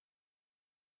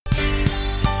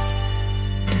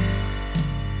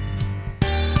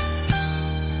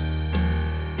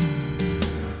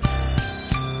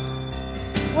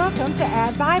Welcome to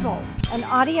Add Bible, an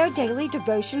audio daily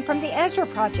devotion from the Ezra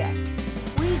Project.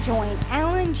 We join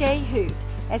Alan J. Huth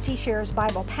as he shares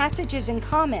Bible passages and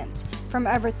comments from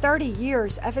over 30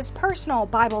 years of his personal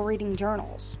Bible reading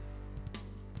journals.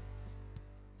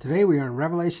 Today we are in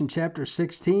Revelation chapter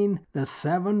 16, the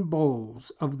 7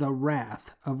 bowls of the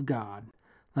wrath of God.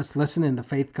 Let's listen in to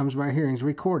Faith Comes by Hearing's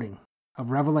recording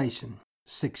of Revelation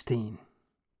 16.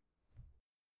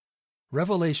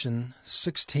 Revelation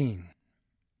 16.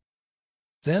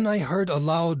 Then I heard a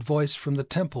loud voice from the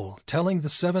temple telling the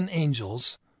 7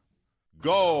 angels,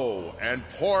 "Go and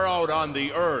pour out on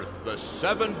the earth the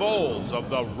 7 bowls of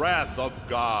the wrath of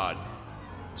God."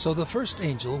 So the first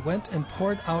angel went and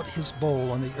poured out his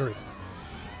bowl on the earth,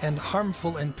 and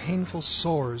harmful and painful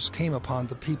sores came upon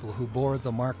the people who bore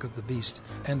the mark of the beast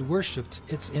and worshipped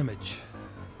its image.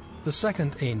 The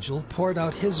second angel poured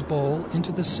out his bowl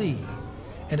into the sea,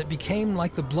 and it became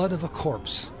like the blood of a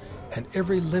corpse, and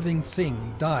every living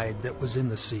thing died that was in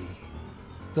the sea.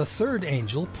 The third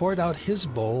angel poured out his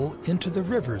bowl into the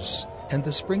rivers and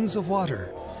the springs of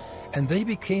water, and they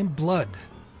became blood.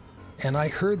 And I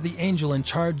heard the angel in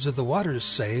charge of the waters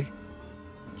say,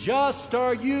 "Just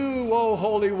are you, O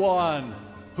Holy One,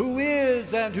 who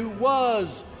is and who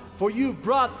was, for you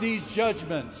brought these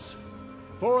judgments.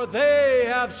 For they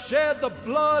have shed the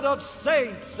blood of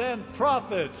saints and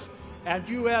prophets, and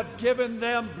you have given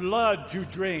them blood to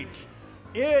drink.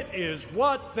 It is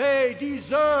what they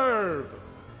deserve."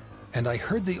 And I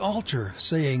heard the altar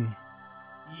saying,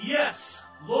 "Yes,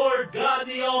 Lord God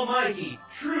the Almighty,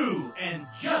 true and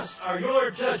just are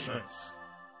your judgments."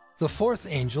 The fourth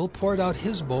angel poured out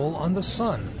his bowl on the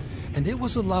sun, and it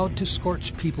was allowed to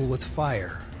scorch people with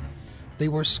fire. They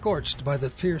were scorched by the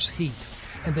fierce heat,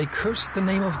 and they cursed the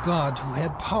name of God who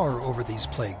had power over these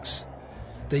plagues.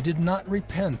 They did not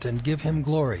repent and give him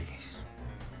glory.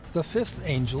 The fifth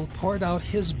angel poured out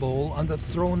his bowl on the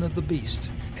throne of the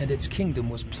beast, and its kingdom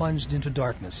was plunged into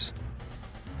darkness.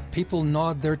 People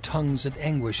gnawed their tongues in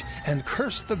anguish and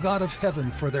cursed the God of heaven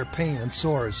for their pain and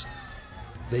sores.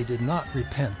 They did not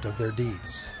repent of their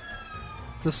deeds.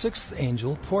 The sixth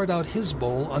angel poured out his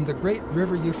bowl on the great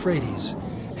river Euphrates,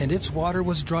 and its water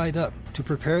was dried up to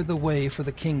prepare the way for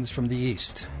the kings from the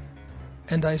east.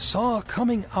 And I saw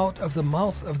coming out of the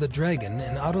mouth of the dragon,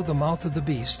 and out of the mouth of the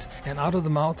beast, and out of the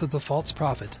mouth of the false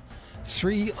prophet,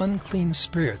 3 unclean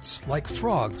spirits like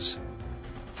frogs.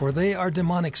 For they are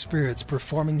demonic spirits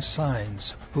performing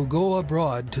signs, who go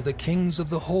abroad to the kings of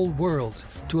the whole world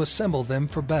to assemble them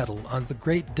for battle on the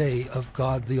great day of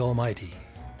God the Almighty.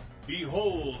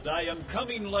 "Behold, I am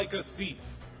coming like a thief.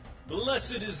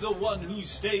 Blessed is the one who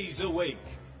stays awake,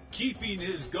 keeping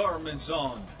his garments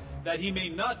on, that he may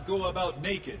not go about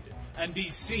naked and be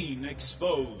seen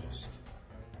exposed."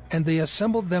 And they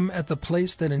assembled them at the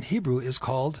place that in Hebrew is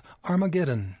called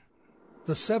Armageddon.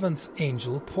 The 7th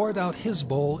angel poured out his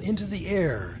bowl into the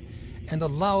air, and a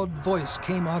loud voice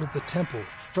came out of the temple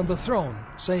from the throne,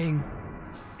 saying,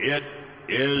 "It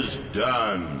is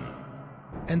done."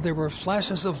 And there were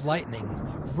flashes of lightning,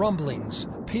 rumblings,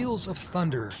 peals of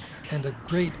thunder, and a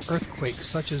great earthquake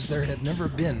such as there had never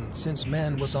been since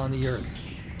man was on the earth.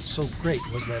 So great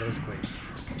was that earthquake.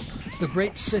 The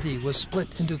great city was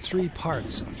split into 3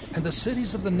 parts, and the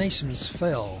cities of the nations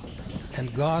fell.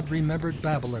 And God remembered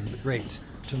Babylon the Great,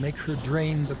 to make her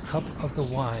drain the cup of the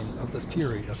wine of the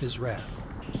fury of his wrath.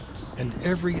 And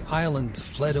every island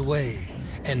fled away,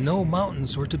 and no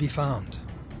mountains were to be found.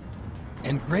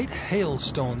 And great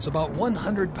hailstones, about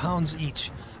 100 pounds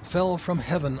each, fell from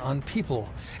heaven on people,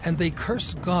 and they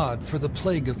cursed God for the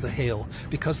plague of the hail,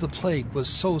 because the plague was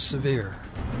so severe.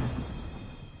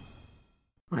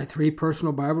 My 3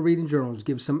 personal Bible reading journals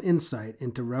give some insight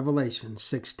into Revelation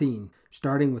 16,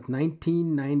 starting with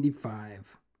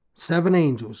 1995. 7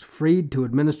 angels freed to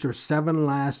administer 7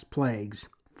 last plagues.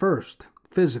 First,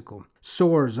 physical,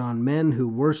 sores on men who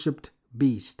worshipped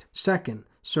beast. Second,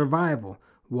 survival,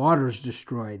 waters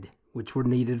destroyed, which were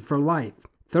needed for life.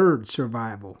 Third,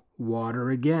 survival, water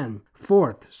again.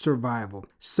 Fourth, survival,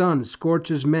 sun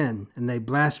scorches men, and they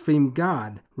blaspheme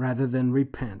God rather than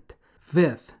repent.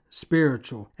 Fifth,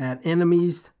 spiritual, at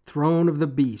enemies' throne of the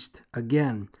beast.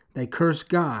 Again, they curse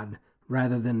God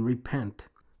rather than repent.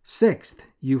 Sixth,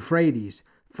 Euphrates,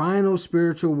 final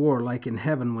spiritual war like in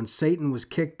heaven when Satan was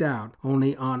kicked out,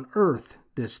 only on earth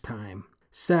this time.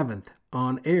 Seventh,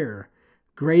 on air,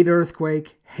 great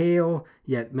earthquake, hail,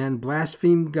 yet men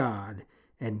blasphemed God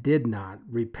and did not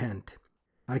repent.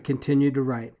 I continue to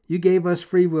write, "You gave us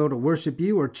free will to worship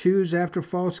you or choose after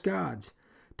false gods.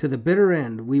 To the bitter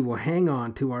end we will hang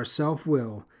on to our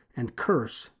self-will and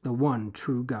curse the one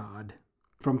true God."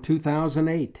 From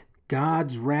 2008,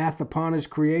 God's wrath upon his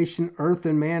creation, earth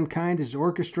and mankind, is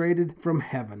orchestrated from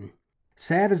heaven.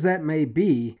 Sad as that may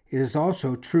be, it is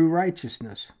also true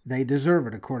righteousness. They deserve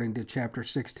it, according to chapter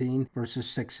 16, verses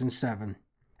 6 and 7.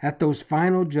 At those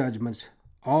final judgments,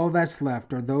 all that's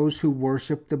left are those who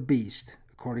worship the beast,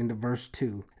 according to verse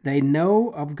 2. They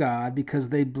know of God because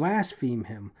they blaspheme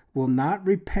him, will not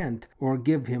repent or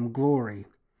give him glory.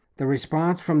 The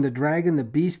response from the dragon, the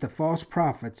beast, the false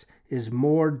prophets is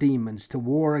more demons to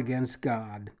war against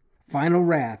God. Final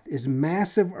wrath is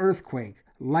massive earthquake,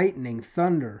 lightning,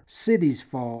 thunder, cities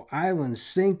fall, islands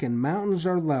sink, and mountains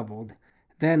are leveled.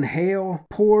 Then hail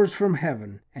pours from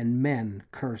heaven, and men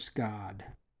curse God.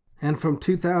 And from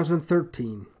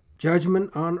 2013, judgment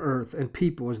on earth and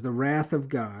people is the wrath of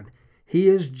God. He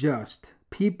is just.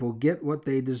 People get what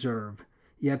they deserve.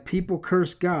 Yet people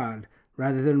curse God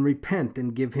rather than repent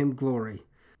and give him glory.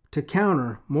 To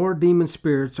counter, more demon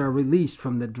spirits are released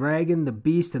from the dragon, the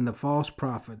beast, and the false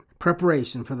prophet.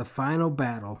 Preparation for the final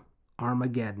battle,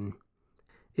 Armageddon.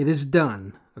 It is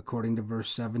done, according to verse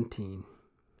 17.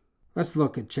 Let's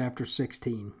look at chapter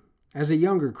 16. As a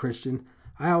younger Christian,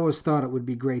 I always thought it would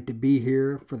be great to be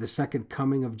here for the second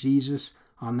coming of Jesus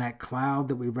on that cloud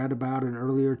that we read about in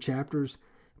earlier chapters,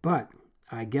 but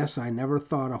I guess I never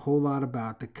thought a whole lot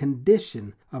about the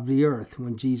condition of the earth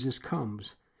when Jesus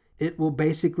comes. It will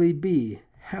basically be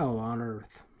hell on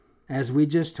earth. As we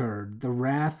just heard, the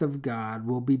wrath of God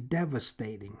will be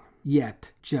devastating,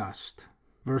 yet just.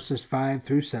 Verses 5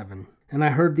 through 7. And I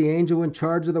heard the angel in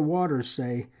charge of the waters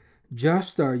say,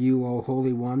 Just are you, O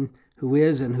Holy One, who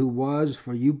is and who was,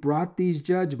 for you brought these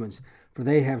judgments. For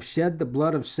they have shed the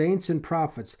blood of saints and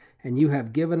prophets, and you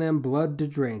have given them blood to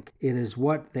drink. It is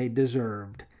what they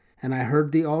deserved. And I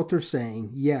heard the altar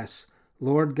saying, Yes,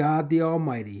 Lord God the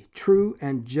Almighty, true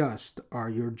and just are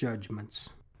your judgments.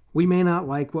 We may not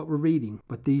like what we're reading,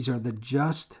 but these are the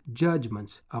just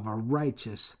judgments of a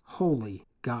righteous, holy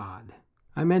God.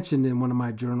 I mentioned in one of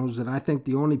my journals that I think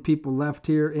the only people left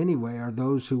here anyway are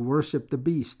those who worship the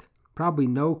beast. Probably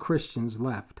no Christians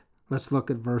left. Let's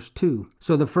look at verse 2.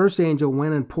 So the first angel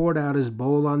went and poured out his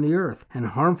bowl on the earth, and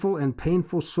harmful and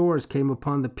painful sores came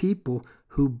upon the people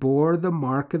who bore the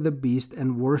mark of the beast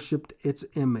and worshipped its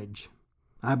image.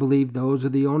 I believe those are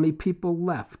the only people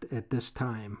left at this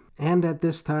time. And at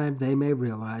this time they may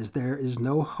realize there is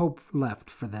no hope left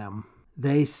for them.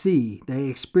 They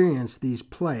experience these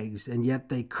plagues, and yet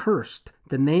they cursed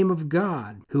the name of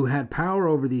God, who had power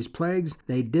over these plagues.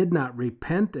 They did not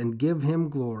repent and give him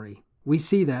glory. We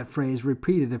see that phrase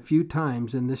repeated a few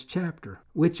times in this chapter,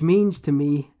 which means to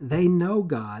me they know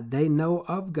God, they know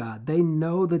of God, they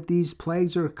know that these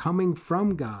plagues are coming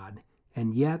from God,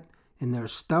 and yet in their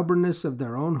stubbornness of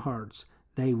their own hearts,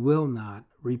 they will not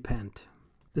repent.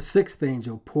 The sixth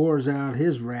angel pours out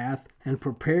his wrath and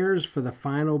prepares for the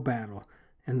final battle,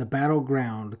 and the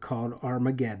battleground called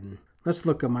Armageddon. Let's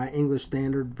look at my English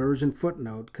Standard Version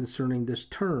footnote concerning this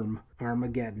term,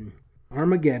 Armageddon.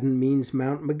 Armageddon means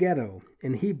Mount Megiddo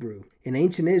in Hebrew. In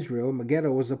ancient Israel, Megiddo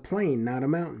was a plain, not a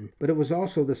mountain, but it was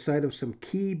also the site of some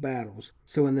key battles.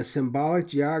 So in the symbolic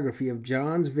geography of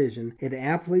John's vision, it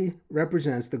aptly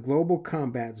represents the global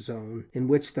combat zone in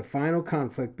which the final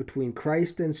conflict between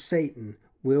Christ and Satan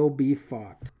will be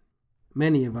fought.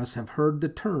 Many of us have heard the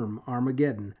term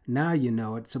Armageddon. Now you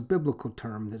know it's a biblical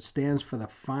term that stands for the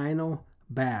final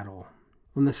battle.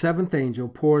 When the seventh angel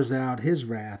pours out his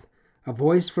wrath, a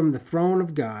voice from the throne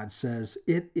of God says,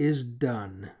 It is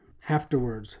done.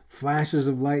 Afterwards, flashes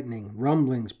of lightning,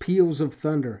 rumblings, peals of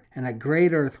thunder, and a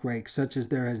great earthquake such as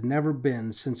there has never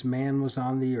been since man was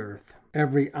on the earth.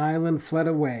 Every island fled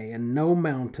away, and no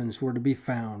mountains were to be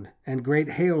found, and great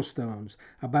hailstones,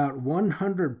 about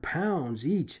 100 pounds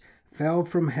each, fell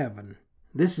from heaven.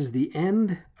 This is the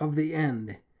end of the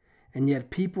end, and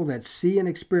yet people that see and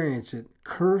experience it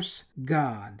curse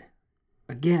God.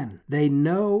 Again, they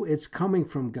know it's coming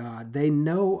from God, they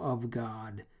know of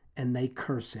God, and they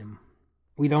curse him.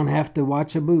 We don't have to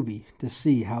watch a movie to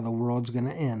see how the world's going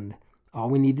to end. All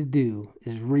we need to do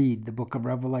is read the book of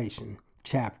Revelation,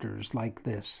 chapters like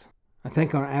this. I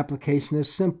think our application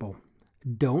is simple.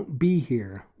 Don't be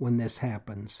here when this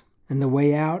happens. And the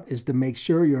way out is to make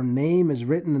sure your name is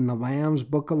written in the Lamb's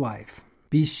book of life.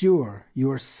 Be sure you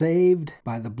are saved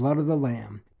by the blood of the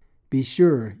Lamb. Be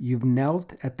sure you've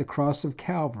knelt at the cross of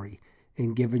Calvary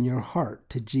and given your heart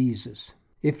to Jesus.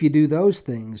 If you do those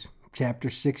things, chapter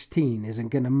 16 isn't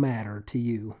going to matter to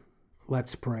you.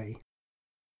 Let's pray.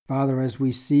 Father, as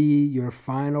we see your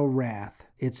final wrath,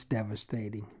 it's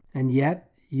devastating. And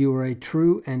yet, you are a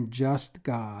true and just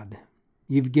God.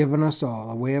 You've given us all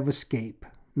a way of escape.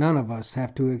 None of us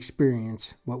have to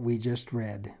experience what we just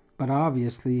read. But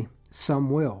obviously, some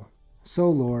will. So,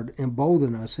 Lord,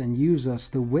 embolden us and use us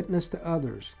to witness to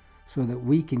others so that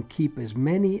we can keep as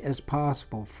many as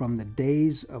possible from the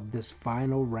days of this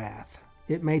final wrath.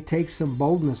 It may take some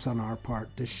boldness on our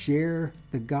part to share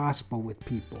the gospel with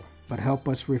people, but help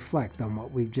us reflect on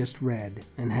what we've just read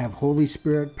and have Holy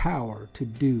Spirit power to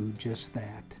do just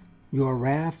that. Your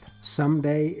wrath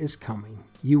someday is coming.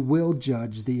 You will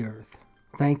judge the earth.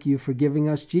 Thank you for giving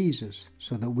us Jesus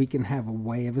so that we can have a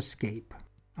way of escape.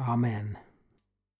 Amen.